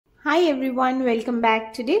Hi everyone, welcome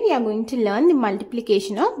back. Today we are going to learn the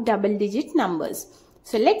multiplication of double digit numbers.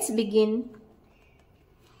 So let's begin.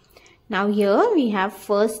 Now here we have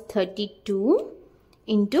first 32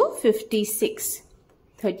 into 56.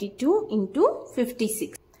 32 into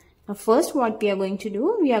 56. Now first what we are going to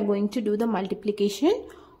do, we are going to do the multiplication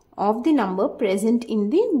of the number present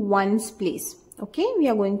in the ones place. Okay, we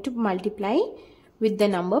are going to multiply with the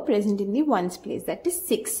number present in the ones place, that is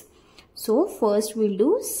 6. So first we'll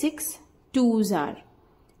do 6 2s are.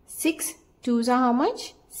 6 2s are how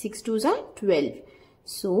much? 6 2s are 12.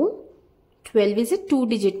 So 12 is a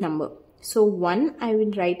 2-digit number. So 1 I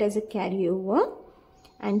will write as a carryover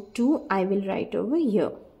and 2 I will write over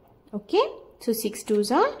here. Okay. So 6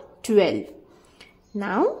 2s are 12.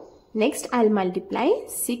 Now next I'll multiply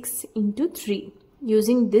 6 into 3.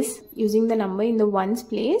 Using the number in the ones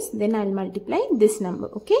place, then I'll multiply this number.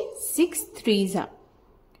 Okay. 6 3s are.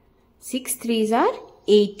 6 3s are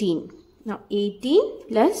 18. Now 18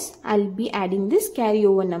 plus I'll be adding this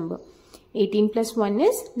carryover number. 18 plus 1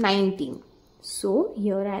 is 19. So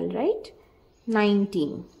here I'll write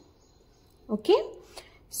 19. Okay.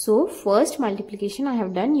 So first multiplication I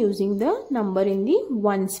have done using the number in the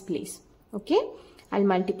ones place. Okay. I'll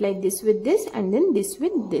multiply this with this and then this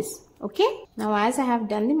with this. Okay. Now as I have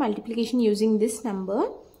done the multiplication using this number,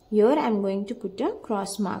 here I'm going to put a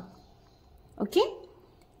cross mark. Okay.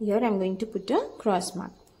 Here I am going to put a cross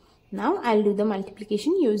mark. Now I'll do the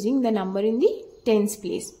multiplication using the number in the tens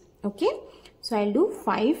place. Okay. So I'll do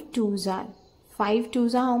 5 2s are. 5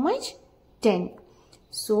 2s are how much? 10.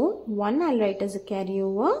 So 1 I'll write as a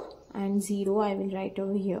carryover and 0 I will write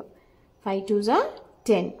over here. 5 2s are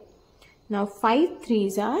 10. Now 5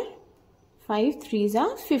 3s are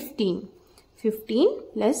 15. 15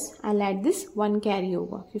 plus I'll add this 1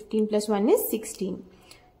 carryover. 15 plus 1 is 16.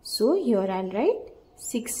 So here I'll write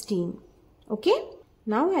 16. Okay.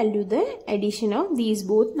 Now I'll do the addition of these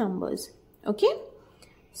both numbers. Okay.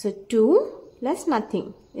 So 2 plus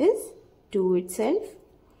nothing is 2 itself.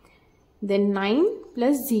 Then 9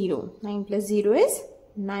 plus 0. 9 plus 0 is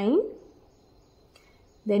 9.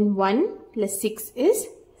 Then 1 plus 6 is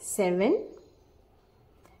 7.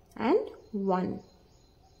 And 1.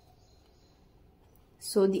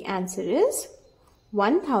 So the answer is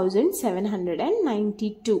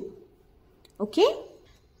 1792. Okay.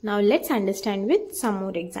 Now let's understand with some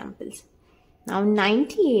more examples. Now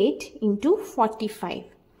 98 into 45.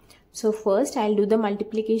 So first I'll do the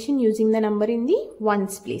multiplication using the number in the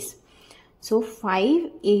ones place. So 5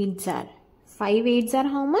 8s are. 5 8s are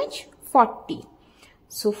how much? 40.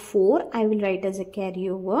 So 4 I will write as a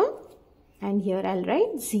carryover and here I'll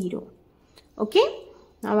write 0. Okay.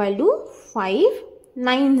 Now I'll do 5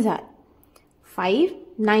 9s are. 5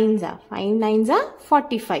 9s are. 5 9s are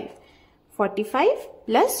 45. 45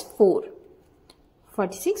 plus 4.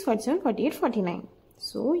 46, 47, 48, 49.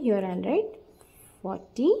 So here I'll write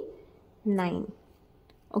 49.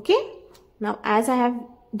 Okay. Now as I have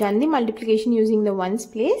done the multiplication using the ones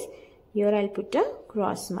place, here I'll put a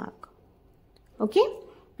cross mark. Okay.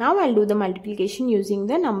 Now I'll do the multiplication using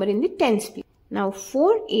the number in the tens place. Now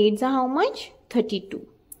 4 8s are how much? 32.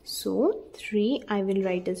 So 3 I will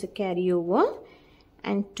write as a carryover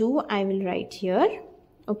and 2 I will write here.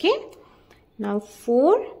 Okay. Now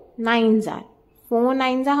 4 9s are. 4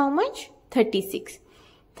 9s are how much? 36.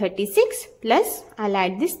 36 plus I'll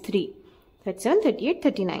add this 3. 37, 38,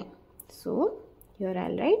 39. So here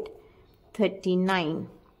I'll write 39.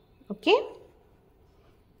 Okay.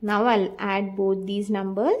 Now I'll add both these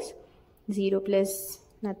numbers. 0 plus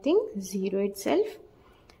nothing, 0 itself.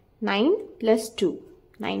 9 plus 2.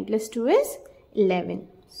 9 plus 2 is 11.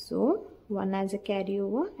 So 1 as a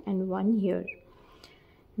carryover and 1 here.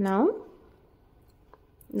 Now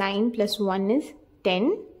 9 plus 1 is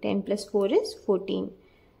 10. 10 plus 4 is 14.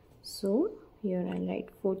 So here I'll write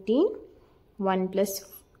 14. 1 plus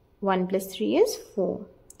 3 is 4.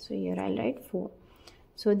 So here I'll write 4.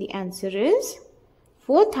 So the answer is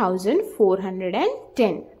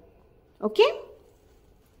 4410. Okay.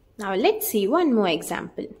 Now let's see one more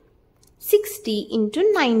example. 60 into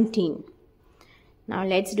 19. Now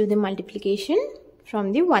let's do the multiplication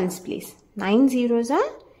from the ones place. 9 zeros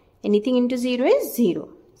are, anything into 0 is 0.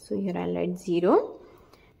 So here I'll write 0.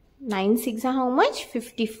 9 6 are how much?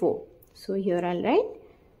 54. So here I'll write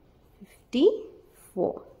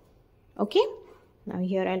 54. Okay. Now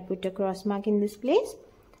here I'll put a cross mark in this place.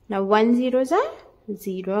 Now 1 zeros are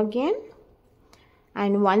 0 again.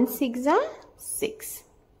 And 1 6 are 6.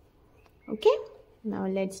 Okay. Now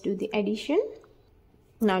let's do the addition.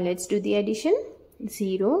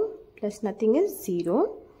 0 plus nothing is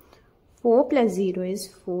 0. 4 plus 0 is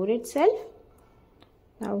 4 itself.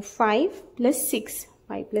 Now 5 plus 6.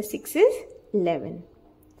 5 plus 6 is 11.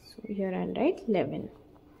 So here I'll write 11.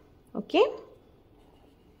 Okay.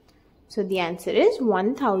 So the answer is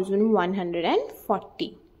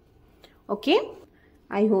 1140. Okay.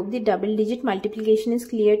 I hope the double digit multiplication is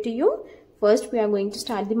clear to you. First we are going to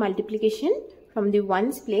start the multiplication from the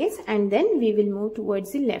ones place and then we will move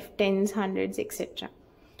towards the left, tens, hundreds, etc.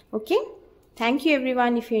 Okay. Thank you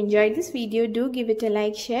everyone. If you enjoyed this video, do give it a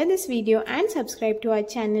like, share this video and subscribe to our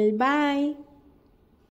channel. Bye.